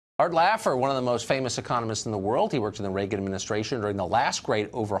Art Laffer, one of the most famous economists in the world. He worked in the Reagan administration during the last great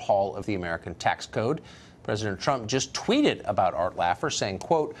overhaul of the American tax code. President Trump just tweeted about Art Laffer, saying,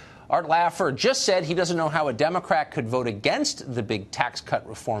 quote, Art Laffer just said he doesn't know how a Democrat could vote against the big tax cut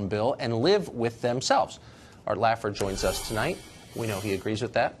reform bill and live with themselves. Art Laffer joins us tonight. We know he agrees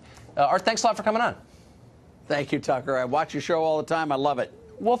with that. Art, thanks a lot for coming on. Thank you, Tucker. I watch your show all the time. I love it.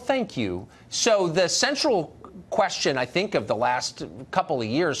 Well, thank you. So the central question, I think, of the last couple of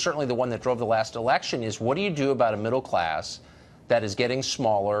years, certainly the one that drove the last election, is what do you do about a middle class that is getting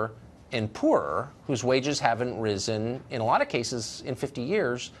smaller and poorer, whose wages haven't risen, in a lot of cases, in 50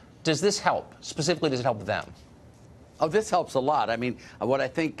 years? Does this help? Specifically, does it help them? Oh, this helps a lot. I mean, what I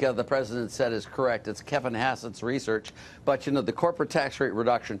think the president said is correct. It's Kevin Hassett's research. But, you know, the corporate tax rate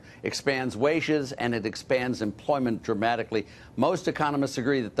reduction expands wages and it expands employment dramatically. Most economists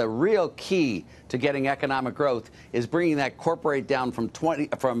agree that the real key to getting economic growth is bringing that corporate rate down from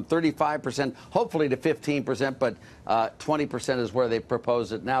 35%, hopefully to 15%, but 20% is where they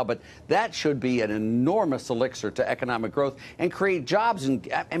propose it now. But that should be an enormous elixir to economic growth and create jobs and,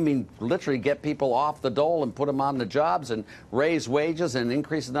 I mean, literally get people off the dole and put them on the jobs and raise wages and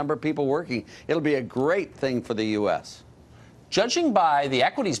increase the number of people working. It'll be a great thing for the U.S. Judging by the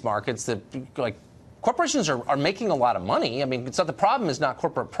equities markets, corporations are making a lot of money. I mean, it's not, the problem is not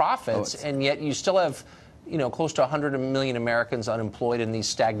corporate profits, and yet you still have, close to 100 million Americans unemployed in these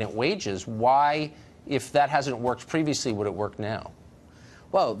stagnant wages. Why, if that hasn't worked previously, would it work now?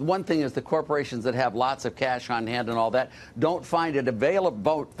 Well, one thing is the corporations that have lots of cash on hand and all that don't find it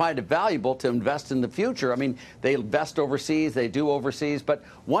valuable to invest in the future. I mean, they invest overseas, they do overseas, but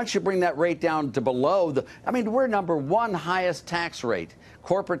once you bring that rate down to below we're #1 highest tax rate,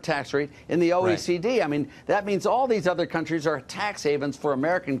 corporate tax rate in the OECD. Right. I mean, that means all these other countries are tax havens for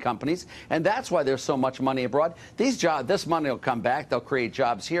American companies, and that's why there's so much money abroad. This money will come back, they'll create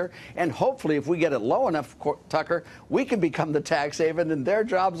jobs here, and hopefully if we get it low enough, Tucker, we can become the tax haven and their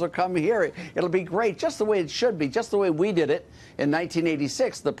jobs will come here. It'll be great, just the way it should be, just the way we did it in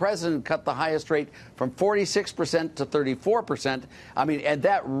 1986. The president cut the highest rate from 46% to 34%. I mean, and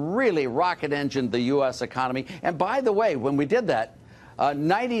that really rocket engined the U.S. economy. And by the way, when we did that,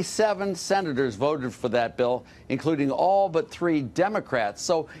 97 senators voted for that bill, including all but 3 Democrats.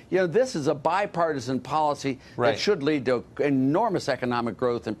 So, this is a bipartisan policy that should lead to enormous economic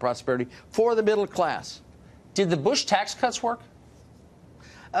growth and prosperity for the middle class. Did the Bush tax cuts work?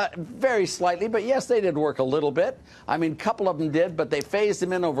 Very slightly, but yes, they did work a little bit. I mean, a couple of them did, but they phased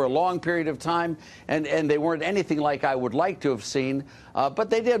them in over a long period of time, and they weren't anything like I would like to have seen. But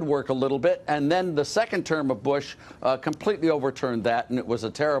they did work a little bit. And then the second term of Bush completely overturned that, and it was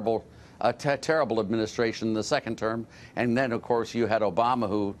a terrible administration in the second term. And then, of course, you had Obama,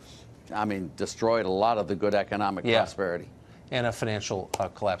 who, destroyed a lot of the good economic prosperity. And a financial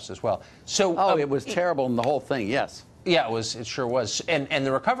collapse as well. So, it was terrible in the whole thing, yes. Yeah, it was. It sure was. And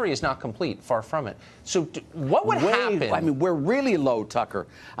the recovery is not complete, far from it. So what would happen? I mean, we're really low, Tucker.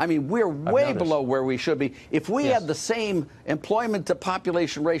 I mean, we're way below where we should be. If we had the same employment to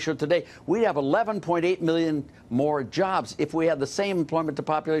population ratio today, we'd have 11.8 million more jobs if we had the same employment to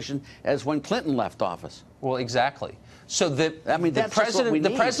population as when Clinton left office. Well, exactly. So the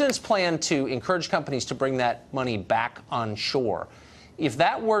president's plan to encourage companies to bring that money back on shore, if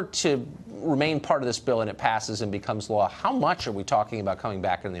that were to remain part of this bill and it passes and becomes law, how much are we talking about coming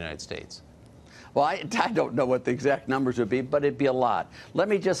back in the United States? Well, I don't know what the exact numbers would be, but it'd be a lot. Let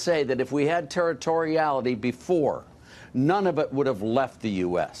me just say that if we had territoriality before, none of it would have left the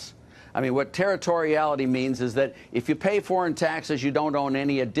U.S. I mean, what territoriality means is that if you pay foreign taxes, you don't own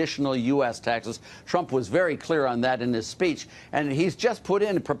any additional U.S. taxes. Trump was very clear on that in his speech, and he's just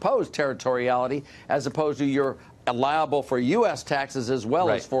proposed territoriality as opposed to you're liable for U.S. taxes as well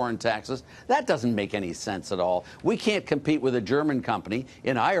as foreign taxes. That doesn't make any sense at all. We can't compete with a German company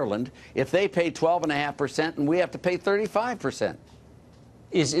in Ireland if they pay 12.5% and we have to pay 35%.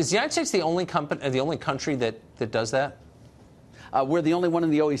 Is the United States the only country that does that? We're the only one in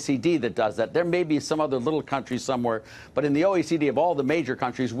the OECD that does that. There may be some other little country somewhere, but in the OECD of all the major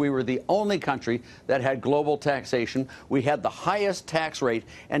countries, we were the only country that had global taxation. We had the highest tax rate.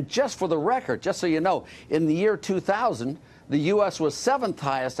 And just for the record, just so you know, in the year 2000, the U.S. was 7th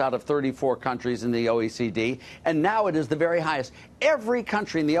highest out of 34 countries in the OECD, and now it is the very highest. Every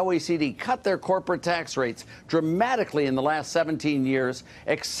country in the OECD cut their corporate tax rates dramatically in the last 17 years,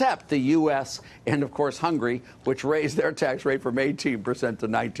 except the U.S. and, of course, Hungary, which raised their tax rate from 18% to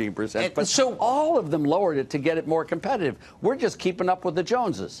 19%. But so all of them lowered it to get it more competitive. We're just keeping up with the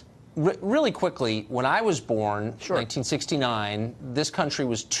Joneses. Really quickly, when I was born, 1969, this country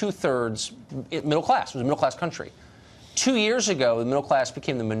was 2/3 middle class. It was a middle-class country. 2 years ago, the middle class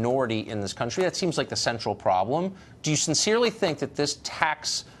became the minority in this country. That seems like the central problem. Do you sincerely think that this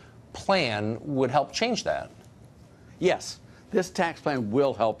tax plan would help change that? Yes. This tax plan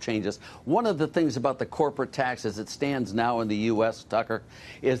will help change this. One of the things about the corporate tax as it stands now in the U.S., Tucker,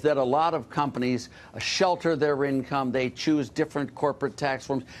 is that a lot of companies shelter their income. They choose different corporate tax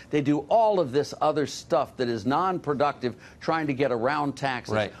forms. They do all of this other stuff that is non-productive, trying to get around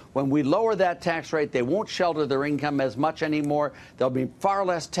taxes. Right. When we lower that tax rate, they won't shelter their income as much anymore. There'll be far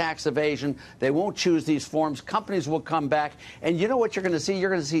less tax evasion. They won't choose these forms. Companies will come back. And you know what you're going to see? You're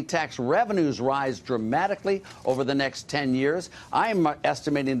going to see tax revenues rise dramatically over the next 10 years. I'm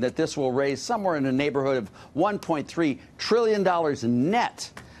estimating that this will raise somewhere in the neighborhood of $1.3 trillion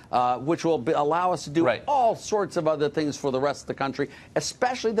net, which will allow us to do all sorts of other things for the rest of the country,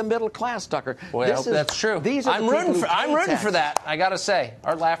 especially the middle class, Tucker. Boy, I hope that's true. I'm rooting for that, I got to say.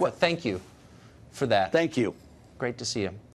 Art Laffer, thank you for that. Thank you. Great to see you.